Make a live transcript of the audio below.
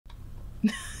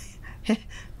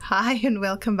Hi and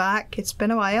welcome back. It's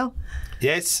been a while.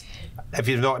 Yes, if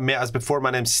you've not met us before,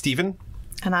 my name's Stephen.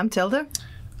 And I'm Tilde.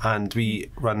 And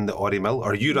we run the Orry Mill,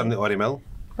 or you run the Orry Mill.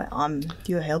 Well,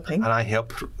 you're helping. And I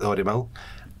help the Orry Mill.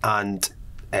 And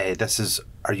this is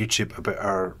our YouTube about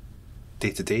our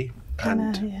day-to-day.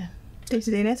 Yeah.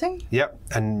 Day-to-day knitting? Yep,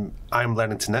 and I'm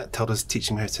learning to knit. Tilda's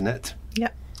teaching me how to knit.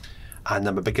 Yep. And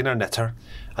I'm a beginner knitter.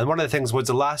 And one of the things was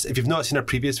if you've not seen our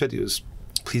previous videos,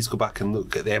 please go back and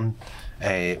look at them.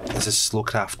 This is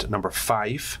SlowCraft number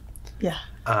 5. Yeah.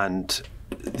 And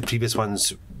the previous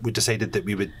ones, we decided that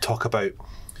we would talk about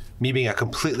me being a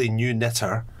completely new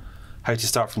knitter, how to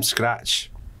start from scratch.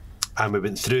 And we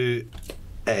went through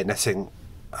knitting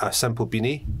a simple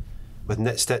beanie with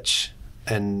knit stitch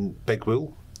in big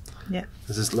wool. Yeah.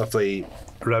 This is lovely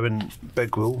Rowan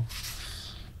big wool.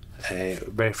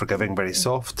 Very forgiving, very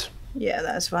soft. Yeah,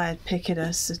 that's why I'd pick it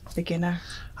as a beginner.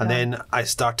 And then I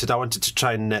wanted to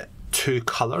try and knit 2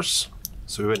 colours.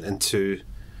 So we went into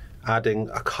adding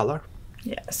a colour.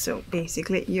 Yeah, so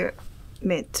basically you're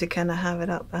meant to kind of have it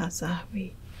up as a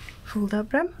wee fold up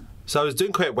brim. So I was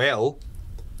doing quite well.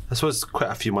 This was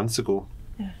quite a few months ago.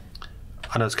 Yeah.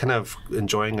 And I was kind of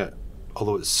enjoying it,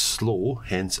 although it's slow,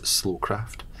 hence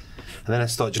SlowCraft. And then I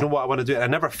thought, do you know what I want to do? And I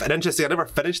never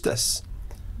finished this.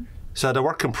 So I had a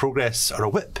work in progress, or a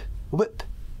whip.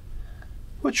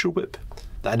 What's your whip?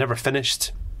 That I never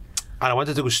finished. And I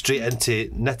wanted to go straight into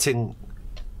knitting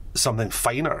something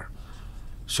finer.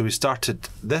 So we started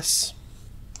this.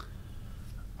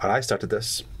 And I started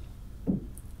this.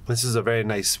 This is a very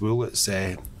nice wool. It's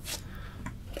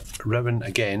Rowan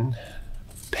again,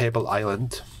 Pebble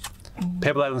Island.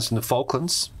 Pebble Island's in the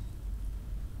Falklands.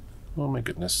 Oh my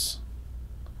goodness.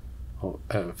 Oh,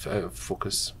 out of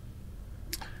focus.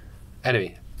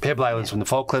 Anyway, Pebble Island's from the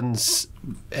Falklands.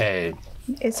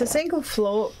 It's a single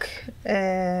flock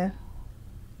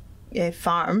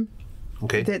farm.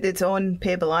 Okay. It's on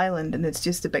Pebble Island, and it's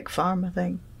just a big farm, I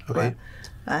think. Okay.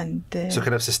 And so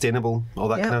kind of sustainable, all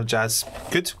that kind of jazz.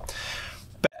 Good.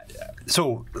 But,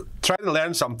 so trying to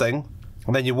learn something,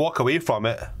 and then you walk away from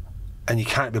it, and you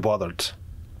can't be bothered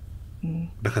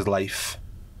because life.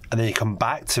 And then you come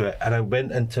back to it, and I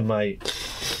went into my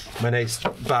nice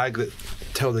bag that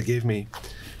Tilde gave me,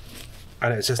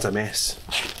 and it's just a mess.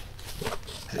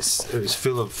 It was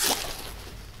full of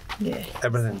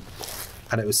everything,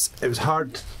 and it was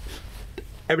hard.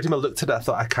 Every time I looked at it, I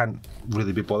thought I can't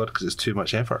really be bothered because it's too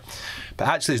much effort. But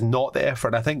actually, it's not the effort.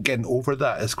 And I think getting over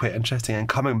that is quite interesting, and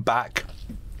coming back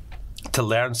to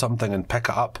learn something and pick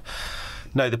it up.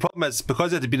 Now the problem is,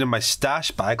 because it had been in my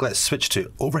stash bag, let's switch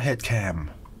to overhead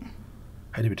cam.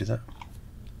 How do we do that?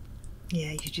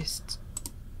 Yeah, you just...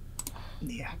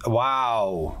 Yeah.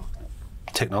 Wow.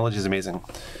 Technology is amazing.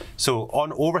 So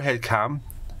on overhead cam,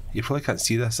 you probably can't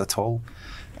see this at all.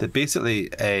 That basically,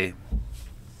 I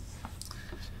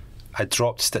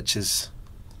dropped stitches.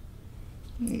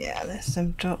 Yeah, there's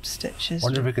some dropped stitches.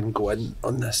 Wonder if we can go in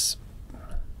on this.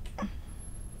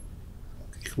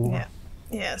 Cool. Yeah.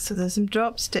 Yeah, so there's some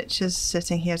dropped stitches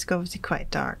sitting here. It's obviously quite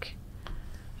dark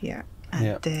here.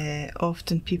 And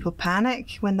often people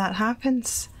panic when that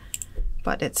happens,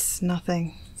 but it's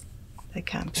nothing they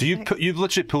can't. So you've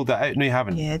literally pulled that out? No, you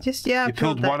haven't. Yeah, I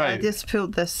pulled one out. I just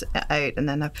pulled this out, and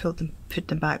then I put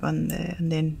them back on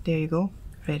and then there you go,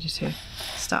 ready to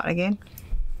start again.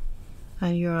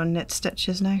 And you're on knit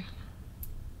stitches now.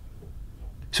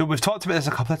 So we've talked about this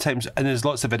a couple of times, and there's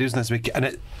lots of videos in this week,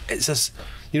 and it's just,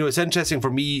 it's interesting for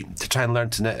me to try and learn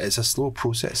to knit. It's a slow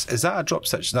process. Is that a drop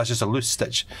stitch? That's just a loose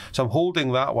stitch. So I'm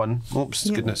holding that one. Oops,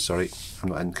 goodness, sorry, I'm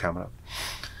not in camera.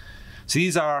 So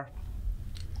these are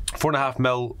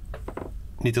 4.5mm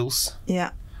needles.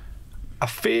 Yeah. A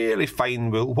fairly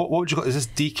fine wool. What would you call it? Is this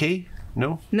DK?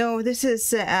 No? No, this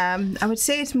is, I would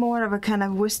say it's more of a kind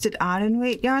of worsted Aran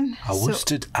weight yarn. A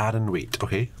worsted Aran weight,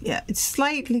 okay. Yeah, it's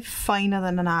slightly finer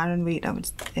than an Aran weight, I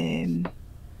would.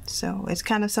 So it's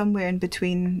kind of somewhere in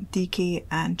between DK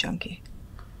and chunky.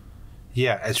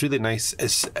 Yeah, it's really nice.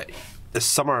 It's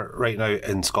summer right now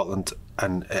in Scotland,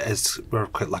 and we're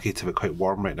quite lucky to be quite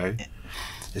warm right now. Yeah.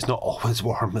 It's not always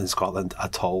warm in Scotland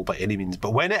at all by any means,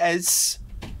 but when it is,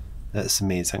 it's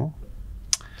amazing.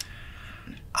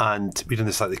 And we're in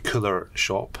a slightly cooler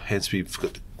shop, hence we've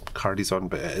got cardies on,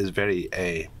 but it is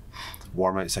very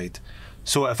warm outside.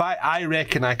 So if I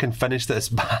reckon I can finish this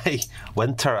by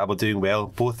winter, I'll be doing well.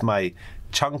 Both my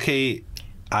chunky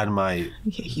and my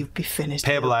you'll be finished.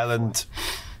 Pebble Island,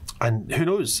 and who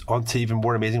knows, on to even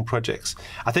more amazing projects.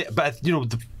 I think, but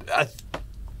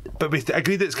but we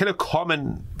agree that it's kind of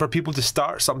common for people to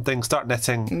start something, start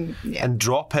knitting, and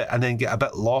drop it, and then get a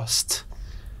bit lost,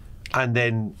 and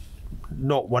then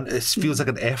not want. It feels like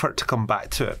an effort to come back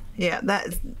to it. Yeah,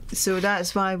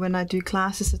 that's why when I do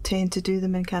classes, I tend to do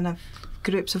them in kind of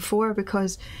groups of 4,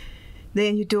 because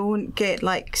then you don't get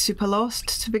like super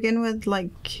lost to begin with,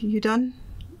 like you done.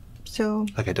 So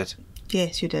like I did.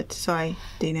 Yes, you did. Sorry,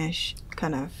 Danish,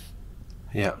 kind of.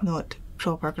 Yeah. Not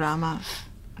proper grammar.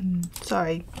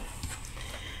 Sorry.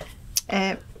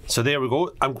 So there we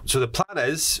go. So the plan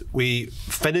is we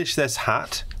finish this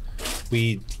hat.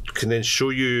 We can then show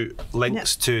you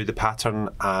links to the pattern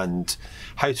and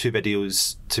how-to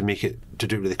videos to make it, to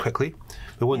do it really quickly.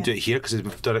 We won't do it here because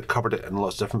we've covered it in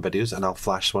lots of different videos, and I'll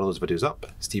flash one of those videos up.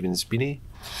 Stephen's beanie.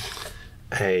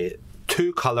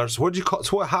 2 colours. What do you call?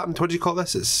 So what happened? What do you call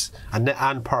this? It's a knit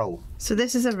and purl. So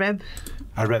this is a rib.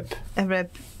 A rib. A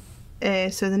rib.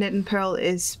 So the knit and purl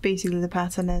is basically, the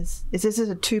pattern is this is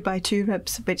a 2x2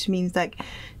 ribs, which means like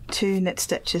 2 knit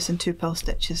stitches and 2 purl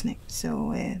stitches.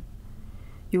 So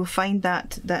you'll find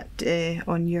that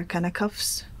on your kind of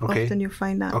cuffs. Okay. Often you'll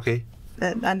find that. Okay.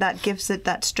 And that gives it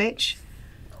that stretch.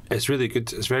 It's really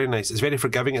good. It's very nice. It's very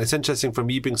forgiving, and it's interesting for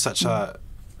me being such a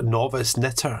novice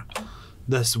knitter.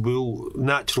 This wool,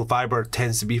 natural fibre,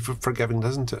 tends to be forgiving,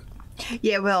 doesn't it?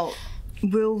 Yeah, well,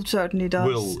 wool certainly does.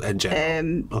 Wool in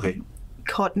general. Okay.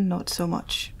 Cotton, not so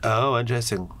much. Oh,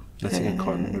 interesting. Knitting and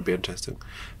cotton would be interesting.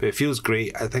 But it feels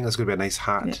great. I think that's going to be a nice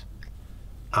hat.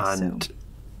 Yeah. And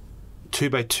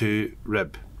 2x2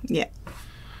 rib. Yeah.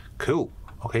 Cool.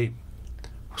 Okay.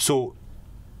 So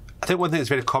I think one thing that's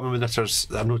very common with knitters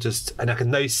that I've noticed, and I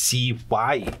can now see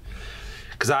why,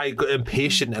 because I got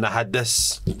impatient and I had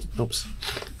this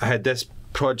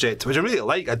project which I really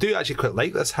like. I do actually quite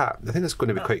like this hat. I think it's going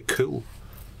to be quite cool.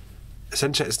 It's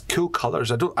interesting. It's cool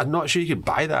colours. I'm not sure you can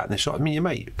buy that in the shop. I mean, you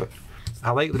might, but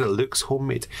I like that it looks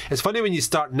homemade. It's funny when you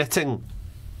start knitting,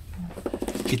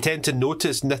 you tend to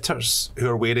notice knitters who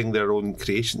are wearing their own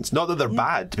creations. Not that they're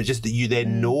bad, but just that you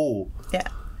then know. Yeah.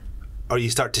 Or you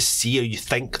start to see, or you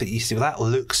think that you see, well,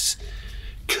 that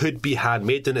could be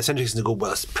handmade, and it's interesting to go,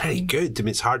 well, it's pretty good. I mean,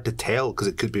 it's hard to tell because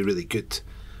it could be really good.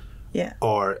 Yeah.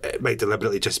 Or it might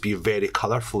deliberately just be very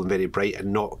colourful and very bright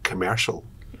and not commercial.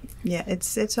 Yeah,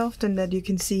 it's often that you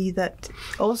can see that.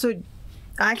 Also,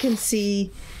 I can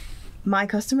see my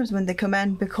customers when they come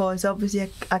in, because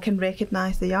obviously I can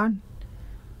recognise the yarn.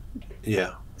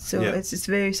 Yeah. So it's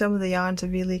very, some of the yarns are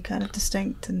really kind of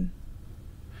distinct. And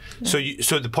so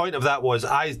the point of that was,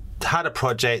 I had a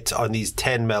project on these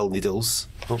 10mm needles.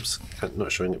 Oops,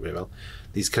 not showing it very well.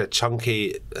 These kind of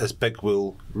chunky, this big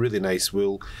wool, really nice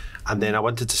wool, and then I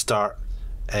wanted to start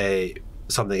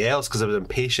something else because I was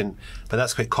impatient. But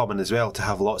that's quite common as well, to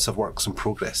have lots of works in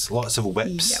progress, lots of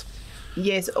whips. Yep.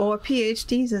 Yes, or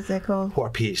PhDs as they're called. What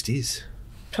are PhDs?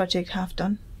 Project half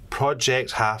done.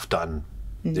 Project half done.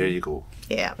 There you go.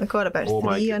 Yeah, we've got about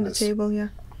 3 on the table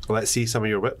here. Well, let's see some of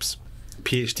your whips.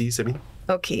 PhDs, I mean.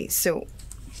 Okay, so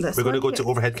this we're going to go to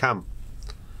overhead cam.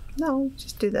 No,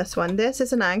 just do this one. This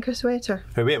is an anchor sweater.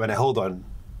 Wait a minute, hold on.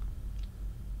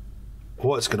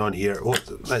 What's going on here?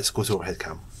 Let's go to overhead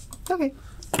cam. Okay.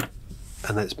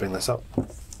 And let's bring this up.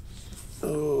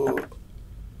 Oh.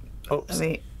 Oops.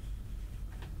 Wait.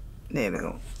 There we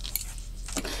go.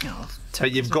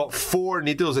 But you've got 4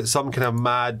 needles at some kind of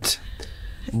mad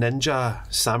ninja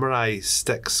samurai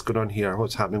sticks going on here.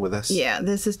 What's happening with this? Yeah,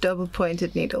 this is double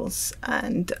pointed needles,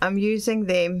 and I'm using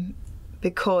them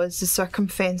because the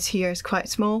circumference here is quite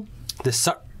small.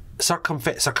 The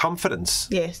circumference?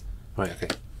 Yes. Right, okay.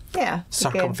 Yeah.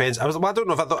 Circumference. I don't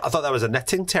know if I thought that was a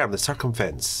knitting term, the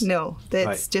circumference. No,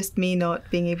 that's just me not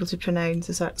being able to pronounce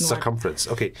a certain circumference.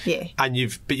 word. Okay. Yeah. And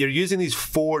you're using these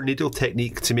 4 needle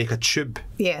technique to make a tube.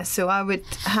 Yeah, so I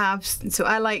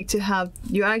like to have,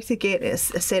 you actually get a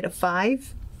set of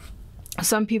 5.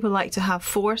 Some people like to have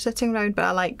 4 sitting around, but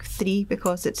I like 3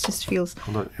 because it just feels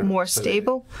more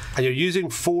stable. And you're using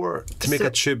 4 to make a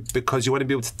tube because you want to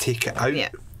be able to take it out. Yeah.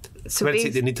 So you want to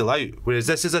take the needle out, whereas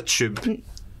this is a tube.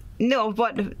 No,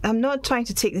 but I'm not trying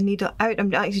to take the needle out.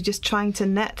 I'm actually just trying to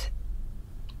knit.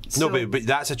 No, but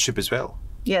that's a tube as well.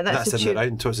 Yeah, that's a tube. In the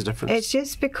round. What's the difference? It's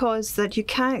just because that you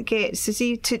can't get. So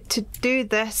see, to do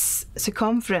this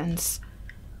circumference,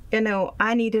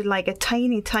 I needed like a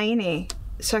tiny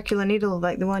circular needle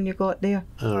like the one you got there.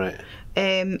 All right.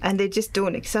 And they just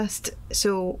don't exist.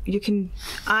 So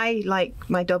I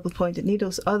like my double pointed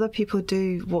needles. Other people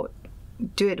do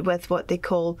it with what they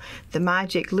call the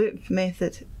magic loop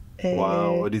method.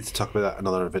 Wow, I need to talk about that in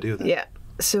another video then. Yeah.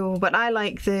 So, but I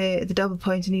like the double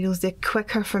pointed needles. They're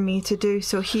quicker for me to do.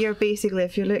 So here, basically,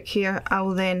 if you look here,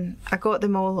 I got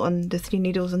them all on the 3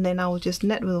 needles, and then I will just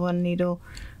knit with 1 needle,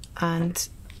 and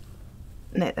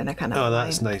knit in a kind of Oh, line.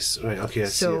 that's nice. Right, okay, I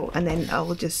see So, it. and then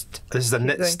I'll just... This is a keep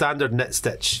going. standard knit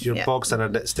stitch. Your bog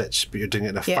standard knit stitch, but you're doing it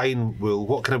in a fine wool.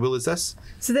 What kind of wool is this?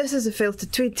 So this is a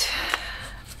felted tweed.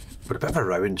 We're a bit of a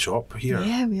rowan shop here.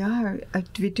 Yeah, we are.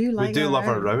 We do like. We do love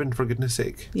our rowan, for goodness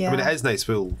sake. Yeah. I mean, it is nice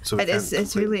wool. So it is.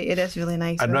 It's really. It is really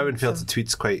nice. And rowan felted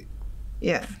tweed's quite.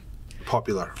 Yeah.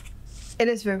 Popular. It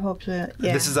is very popular.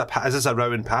 Yeah. Is this a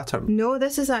rowan pattern? No,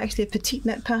 this is actually a petite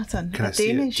knit pattern. Can I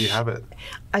see it? Do you have it?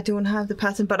 I don't have the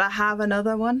pattern, but I have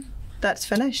another one that's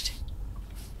finished.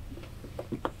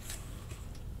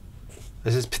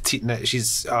 This is petite knit.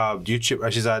 She's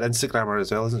YouTube. She's an Instagrammer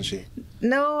as well, isn't she?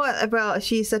 No, well,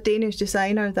 she's a Danish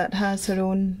designer that has her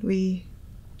own wee.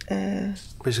 But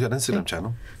she's got an Instagram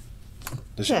channel.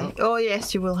 Does she not? Oh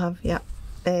yes, she will have. Yeah.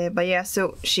 But yeah,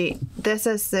 so this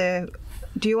is the.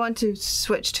 Do you want to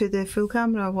switch to the full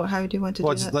camera, or what? How do you want to do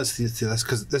that? Let's do this,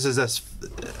 because this is this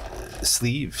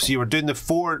sleeve. So you were doing the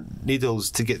 4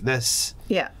 needles to get this.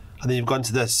 Yeah. And then you've gone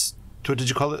to this. What did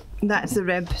you call it? That's the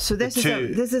rib. So this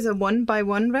is a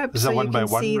 1x1 rib. This is so a 1x1 you can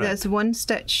see rib. there's one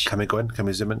stitch. Can we go in? Can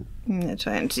we zoom in? I'm gonna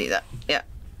try and see that. Yeah.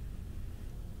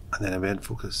 And then I'm in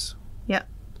focus. Yeah.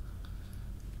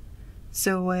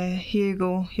 So here you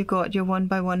go. You got your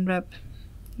 1x1 rib.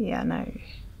 Yeah, now.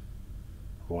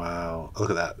 Wow. Look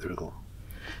at that. There we go.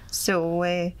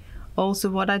 So also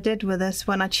what I did with this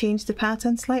one, I changed the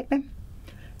pattern slightly,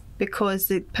 because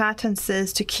the pattern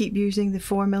says to keep using the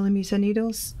 4mm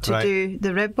needles to do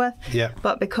the rib with. Yeah.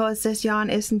 But because this yarn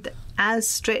isn't as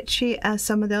stretchy as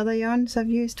some of the other yarns I've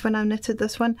used when I knitted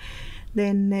this one,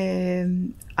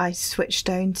 then I switched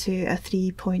down to a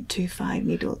 3.25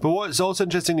 needle. But what's also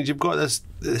interesting is you've got this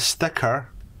thicker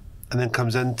and then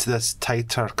comes into this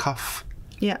tighter cuff.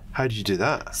 Yeah. How do you do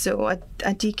that? So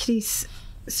I decrease.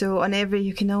 So on every,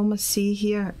 you can almost see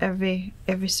here every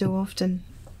so often.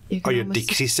 You're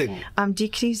decreasing. I'm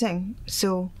decreasing.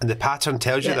 So. And the pattern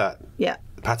tells you that. Yeah.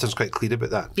 The pattern's quite clear about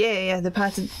that. Yeah. The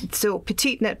pattern. So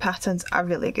petite knit patterns are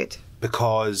really good.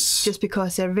 Because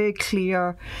they're very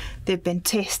clear, they've been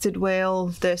tested well.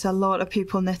 There's a lot of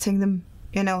people knitting them,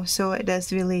 So it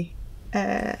is really.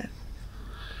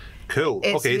 Cool.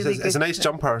 Okay, really it's a nice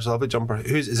jumper. It's a lovely jumper.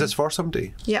 Is this for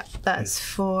somebody? Yeah, that's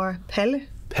for Pelle.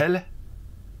 Pelle?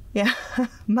 Yeah,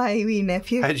 my wee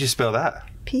nephew. How did you spell that?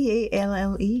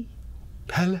 Palle.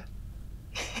 Pelle?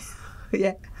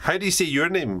 Yeah. How do you say your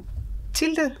name?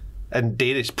 Tilde. In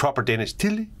Danish, proper Danish.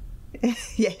 Tilde?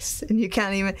 Yes, and you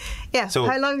can't even. Yeah. So,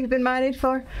 how long have you been married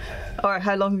for? Or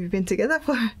how long have you been together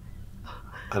for?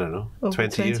 I don't know. Over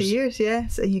 20 years, yeah.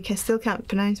 So you still can't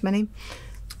pronounce my name.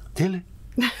 Tilde?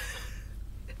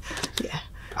 Yeah.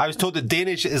 I was told that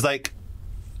Danish is like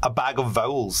a bag of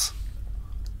vowels.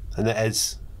 And it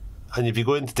is. And if you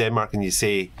go into Denmark and you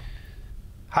say,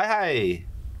 hi,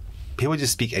 people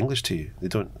just speak English to you. They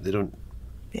don't.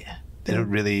 Yeah. They don't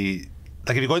really.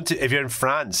 Like if you're in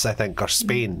France, I think, or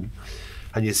Spain,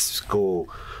 and you go,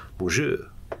 bonjour,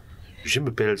 je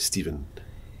m'appelle Steven.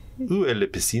 Où est la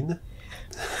piscine?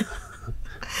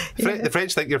 The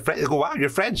French think you're French. They go, wow, you're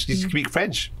French. You speak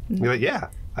French. You're like, yeah,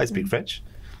 I speak French.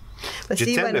 But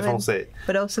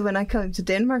but also when I come to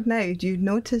Denmark now, do you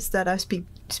notice that I speak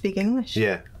English?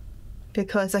 Yeah.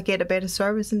 Because I get a better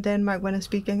service in Denmark when I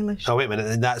speak English. Oh wait a minute,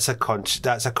 and that's a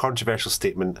controversial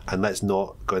statement, and let's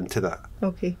not go into that.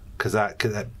 Okay. Because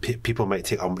people might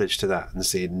take umbrage to that and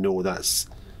say no, that's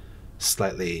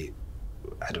slightly,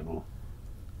 I don't know,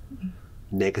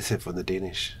 negative on the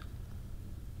Danish.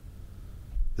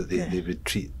 That they would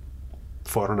treat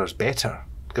foreigners better,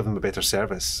 give them a better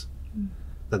service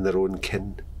than their own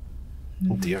kin.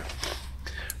 Oh dear.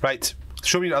 Right.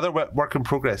 Show me another work in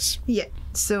progress. Yeah.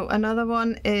 So another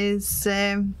one is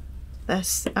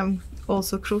this. I'm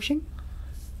also crocheting.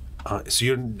 So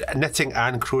you're knitting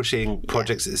and crocheting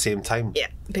projects at the same time? Yeah,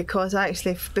 because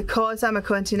I'm a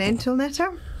continental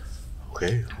knitter.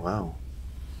 Okay. Wow.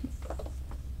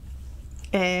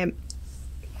 This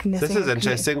is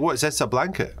interesting. What's this? A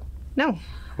blanket? No.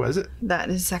 What is it?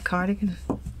 That is a cardigan.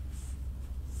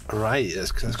 Right.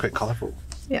 That's quite colourful.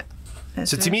 Yeah.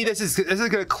 So to me, this is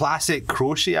a classic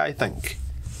crochet. I think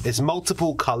it's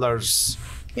multiple colours.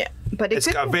 Yeah, but it's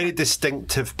got a very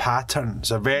distinctive pattern. It's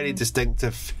a very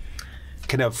distinctive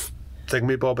kind of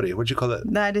thingy-bobbery. What do you call it?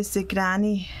 That is the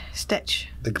granny stitch.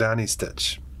 The granny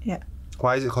stitch. Yeah.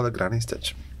 Why is it called a granny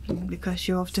stitch? Because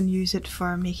you often use it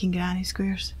for making granny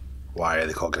squares. Why are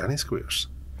they called granny squares?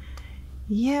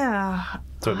 Yeah.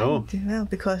 Don't know. Well,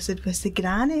 because it was the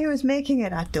granny who was making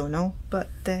it. I don't know, but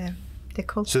they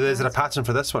called. So is there a pattern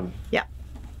for this one? Yeah.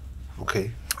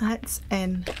 Okay. That's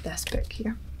in this book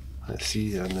here. Let's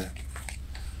see on the.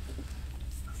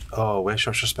 Oh, West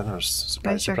Yorkshire Spinners.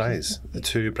 Surprise. The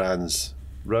two brands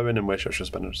Rowan and West Yorkshire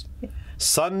Spinners. Yeah.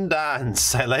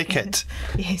 Sundance, I like it.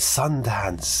 Yes.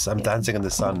 Sundance. I'm dancing in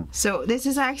the sun. So this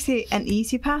is actually an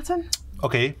easy pattern.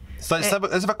 Okay. So let's have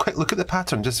a quick look at the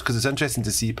pattern, just because it's interesting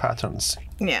to see patterns.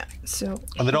 Yeah. So.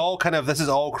 And they're all this is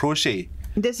all crochet.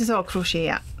 This is all crochet,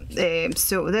 yeah.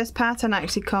 So this pattern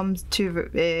actually comes two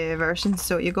versions.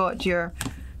 So you got your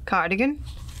cardigan,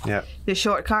 yeah, the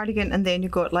short cardigan, and then you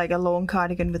got like a long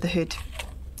cardigan with a hood.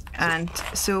 And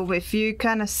so if you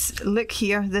kind of look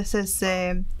here, this is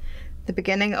the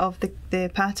beginning of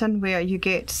the pattern where you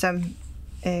get some.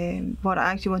 What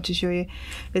I actually want to show you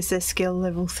is the skill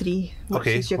level 3. Which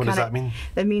okay, is your what does that mean?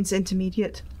 That means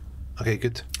intermediate. Okay,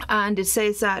 good. And it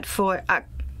says that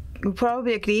we'll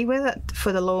probably agree with it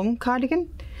for the long cardigan.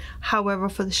 However,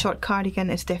 for the short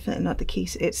cardigan, it's definitely not the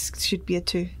case. It should be a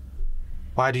 2.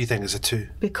 Why do you think it's a 2?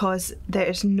 Because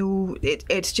there's no,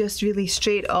 it's just really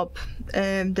straight up.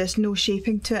 There's no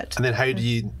shaping to it. And then how do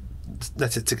you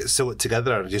sew it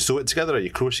together? Do you sew it together or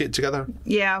you crochet it together?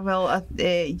 Yeah, well,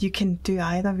 you can do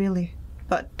either really.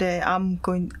 But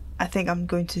I think I'm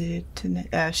going to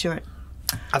show it.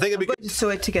 I think it'd be good to sew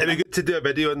it together. It'd be good to do a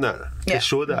video on that, to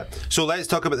show that. So let's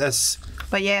talk about this.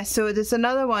 But yeah, so there's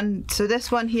another one. So this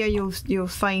one here, you'll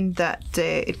find that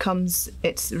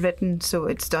it's written, so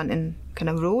it's done in kind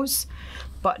of rows.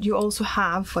 But you also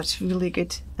have what's really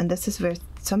good, and this is where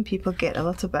some people get a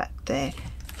little bit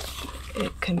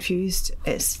confused.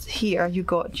 Is here you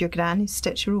got your granny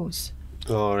stitch rows.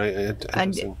 Oh right,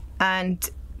 interesting. And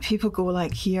people go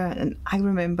like here, and I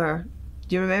remember.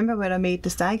 Do you remember when I made the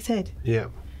stag's head? Yeah.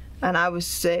 And I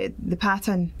was the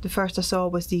pattern. The first I saw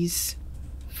was these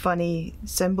funny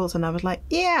symbols, and I was like,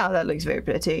 "Yeah, that looks very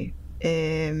pretty.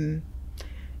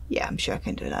 Yeah, I'm sure I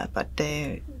can do that." But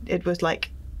it was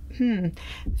like,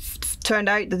 Turned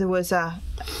out that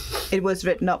it was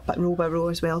written up row by row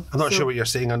as well. I'm not sure what you're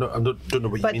saying. I don't know what you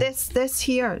mean. But this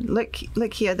here, look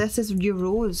here. This is your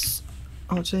rows.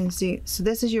 I'll try and see. So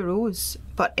this is your rows,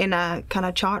 but in a kind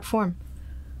of chart form.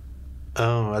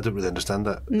 Oh, I don't really understand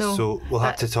that. No. So we'll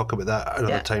have to talk about that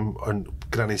another time on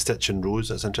granny stitch and rows.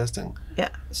 That's interesting. Yeah.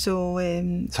 So.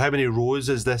 So how many rows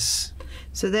is this?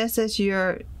 So this is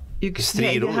your. It's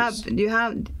 3 rows. You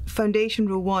have foundation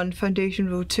row 1,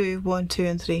 foundation row 2, 1, 2,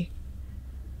 and 3.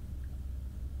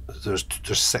 There's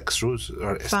 6 rows,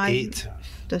 or it's 5. 8.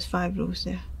 There's 5 rows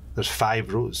there. There's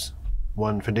 5 rows.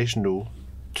 1 foundation row,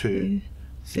 2,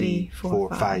 3,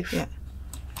 4, 5. Yeah.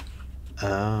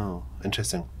 Oh,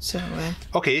 interesting. So.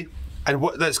 Okay, and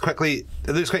it looks quite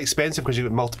expensive because you've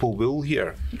got multiple wool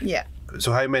here. Yeah.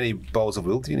 So how many balls of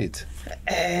wool do you need?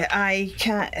 I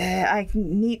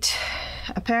need.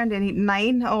 Apparently, I need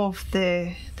 9 of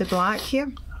the black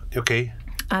here. Okay.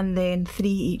 And then 3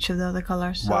 each of the other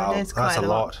colours. So wow, it is quite that's a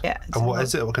lot. Yeah. And what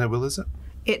is it? What kind of wool is it?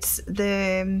 It's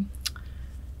the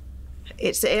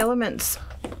elements.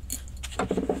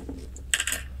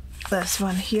 This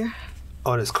one here.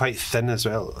 Oh, and it's quite thin as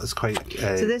well. It's quite.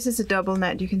 So this is a double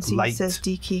knit. You can see light. It says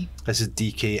DK. This is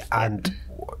DK, and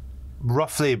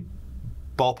roughly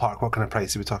ballpark, what kind of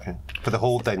price are we talking for the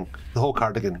whole thing, the whole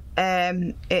cardigan?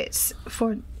 It's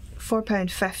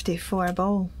 £4.50 for a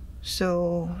ball.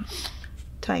 So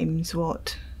times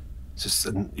what?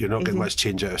 So you're not getting much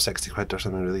change out of 60 quid or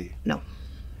something, really. No.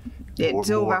 It's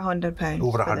over £100.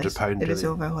 Over £100, really. It is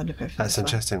over £100. That's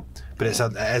interesting, but it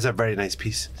is a very nice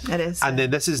piece. It is. And then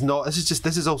this is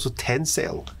also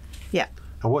tencel. Yeah.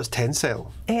 And what's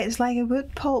tencel? It's like a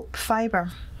wood pulp fibre.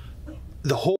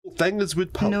 The whole thing is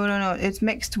wood pulp? No. It's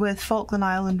mixed with Falkland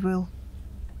Island wool.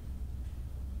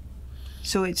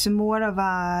 So it's more of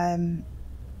a.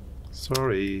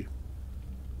 Sorry.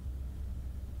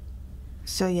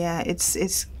 So yeah,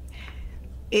 it's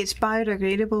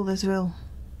biodegradable as well.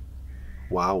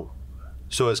 Wow.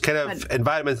 So it's kind of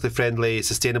environmentally friendly,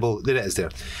 sustainable. There it is there.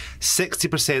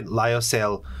 60%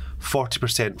 lyocell,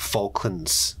 40%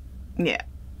 Falklands. Yeah.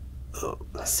 Oh.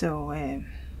 So.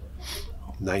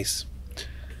 Nice.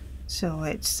 So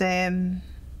it's an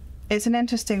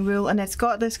interesting wool, and it's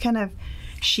got this kind of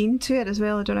sheen to it as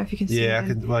well. I don't know if you can see. Yeah, you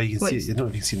can see it. I don't know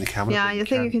if you can see in the camera. Yeah, I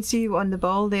think you can see on the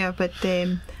ball there. But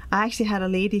I actually had a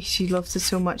lady. She loves it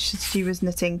so much. She was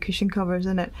knitting cushion covers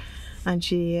in it, and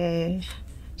she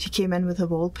came in with a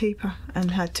wallpaper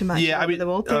and had to match with the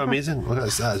wallpaper. Oh, amazing! Look at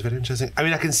this. That is very interesting. I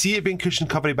mean, I can see it being cushion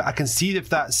covery, but I can see if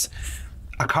that's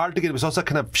a cardigan. It was also a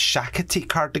kind of shackety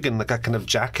cardigan, like a kind of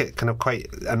jacket, kind of quite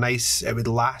a nice. It would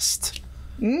last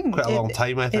quite a long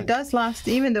time, I think. It does last,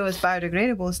 even though it's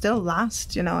biodegradable. It still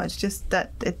lasts. You know, it's just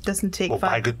that it doesn't take.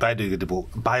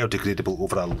 Biodegradable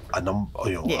over a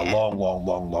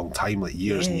long time, like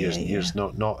years and years and years.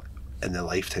 Not in the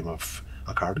lifetime of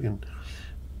a cardigan.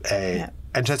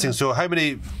 Interesting. So how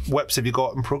many whips have you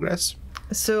got in progress?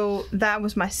 So that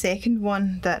was my second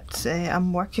one that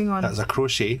I'm working on. That's a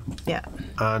crochet. Yeah.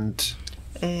 And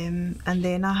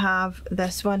then I have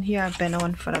this one here I've been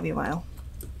on for a wee while.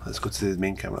 Let's go to the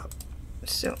main camera.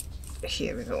 So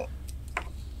here we go.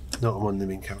 No, I'm on the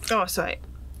main camera. Oh, sorry.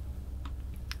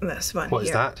 This one What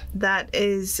here. is that? That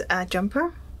is a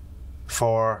jumper.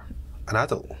 For an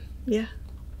adult? Yeah.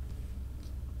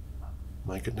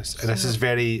 My goodness. And this is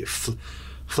very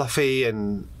fluffy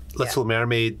and Little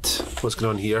Mermaid. What's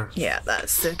going on here? Yeah,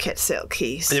 that's the kit silk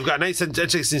keys. And you've got a nice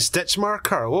interesting stitch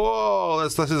marker. Whoa,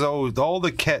 this is all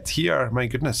the kit here. My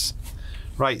goodness.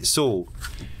 Right, so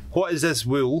what is this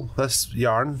wool, this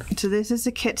yarn? So this is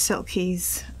the kit silk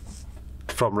keys.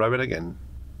 From Rowan again?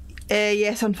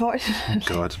 Yes, unfortunately.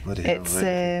 Oh God, bloody hell.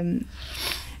 Right.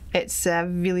 It's a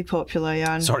really popular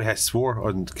yarn. Sorry, I swore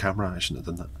on camera. I shouldn't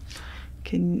have done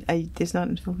that. It's not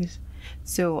in focus.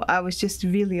 So I was just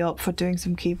really up for doing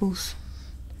some cables.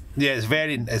 Yeah,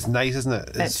 it's nice, isn't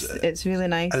it? It's really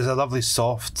nice. It's a lovely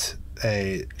soft,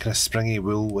 kind of springy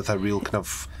wool with a real kind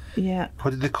of. Yeah.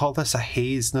 What did they call this? A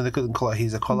haze? No, they couldn't call it a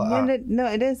haze. They call it no,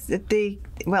 it is. It's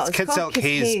kid silk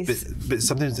haze, but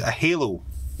sometimes a halo.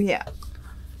 Yeah.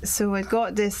 So it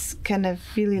got this kind of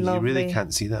really lovely. You really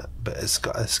can't see that, but it's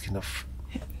got this kind of.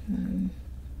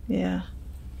 Yeah.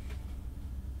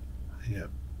 Yeah.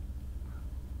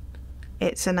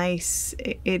 It's a nice.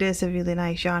 It is a really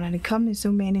nice yarn, and it comes in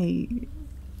so many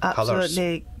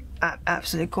absolutely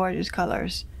gorgeous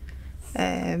colours.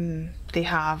 They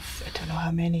have, I don't know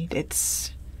how many. Do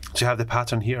you have the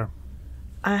pattern here?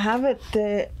 I have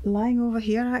it lying over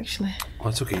here actually. Oh,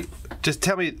 that's okay. Just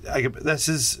tell me. This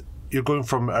is. You're going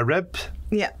from a rib.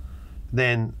 Yeah.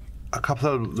 Then a couple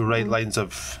of the right lines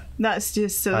of. That's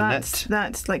just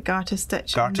that's like garter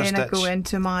stitch. Garter and then stitch. I go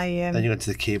into my. Then you go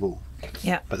into the cable.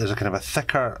 Yeah. But there's a kind of a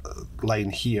thicker line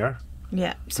here.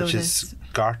 Yeah. So which is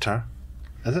garter.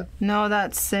 Is it? No,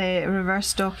 that's a reverse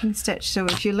stocking stitch. So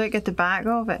if you look at the back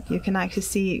of it, you can actually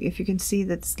see, if you can see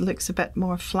that it looks a bit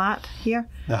more flat here.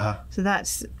 So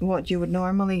that's what you would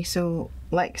normally, so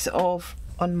like sort of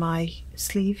on my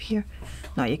sleeve here.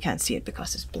 No, you can't see it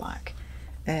because it's black.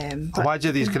 Why do you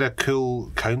have these kind of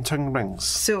cool counting rings?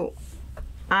 So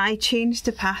I changed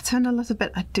the pattern a little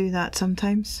bit. I do that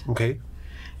sometimes. Okay.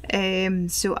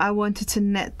 So I wanted to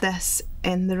knit this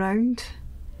in the round.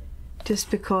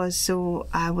 Just because, so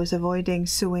I was avoiding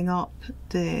sewing up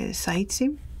the side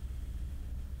seam.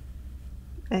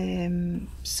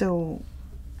 So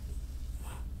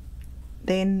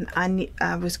then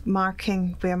I was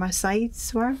marking where my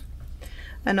sides were,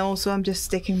 and also I'm just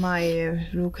sticking my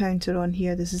row counter on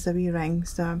here. This is a wee ring,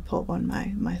 so I pop on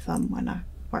my thumb when I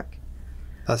work.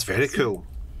 That's very cool.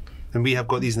 And we have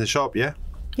got these in the shop, yeah?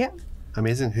 Yeah.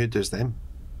 Amazing. Who does them?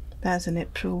 That's a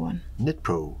Knit Pro one. Knit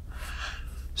Pro.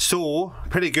 So,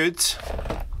 pretty good.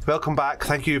 Welcome back.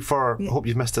 Thank you for. Yeah. Hope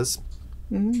you've missed us.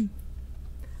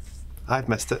 I've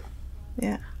missed it.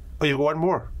 Yeah. Oh, you've got one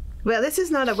more. Well, this is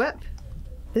not a whip.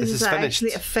 This is finished.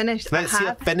 actually a finished. Let's see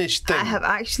a finished thing. I have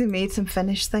actually made some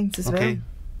finished things as well.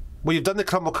 Well, you've done the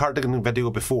crumble cardigan video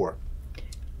before.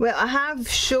 Well, I have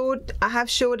showed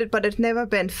it, but it's never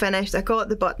been finished. I got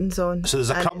the buttons on. So there's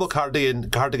a crumble cardigan,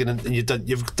 and you've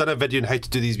done a video on how to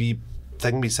do these wee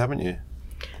thingies, haven't you?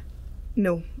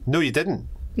 No. No, you didn't.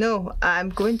 No, I'm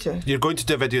going to. You're going to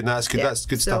do a video, and that's good. Yeah, that's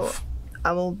good stuff.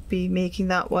 I will be making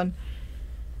that one.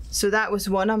 So that was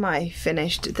one of my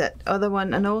finished. That other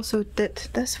one, and also did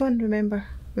this one. Remember?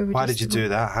 Why did you do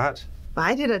that hat?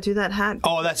 Why did I do that hat?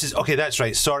 Oh, that's just, okay. That's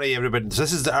right. Sorry, everybody. So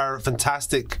this is our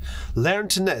fantastic Learn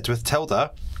to Knit with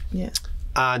Tilde. Yeah.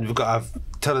 And we've got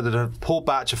Tilde did a whole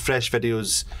batch of fresh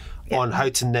videos on how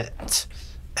to knit.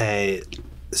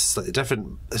 Slightly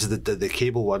different. This is the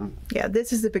cable one. Yeah,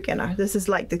 this is the beginner. This is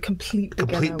like the complete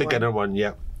beginner one.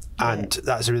 Yeah. And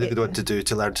that's a really good one to do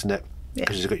to learn to knit,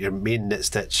 because you've got your main knit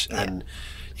stitch and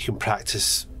you can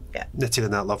practice knitting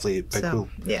on that lovely big wool.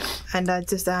 Yeah, and I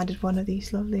just added one of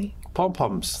these lovely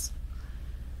pom-poms.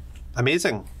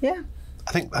 Amazing. Yeah.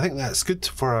 I think that's good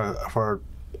for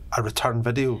a return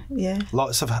video. Yeah.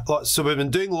 Lots. So we've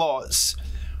been doing lots,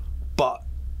 but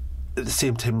at the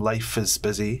same time, life is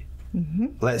busy.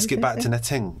 Let's get back to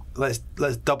knitting. Let's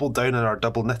double down on our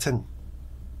double knitting.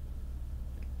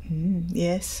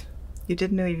 Yes. You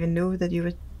didn't even know that you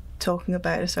were talking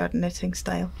about a certain knitting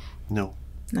style. No.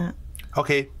 Nah.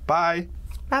 Okay. Bye.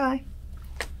 Bye bye.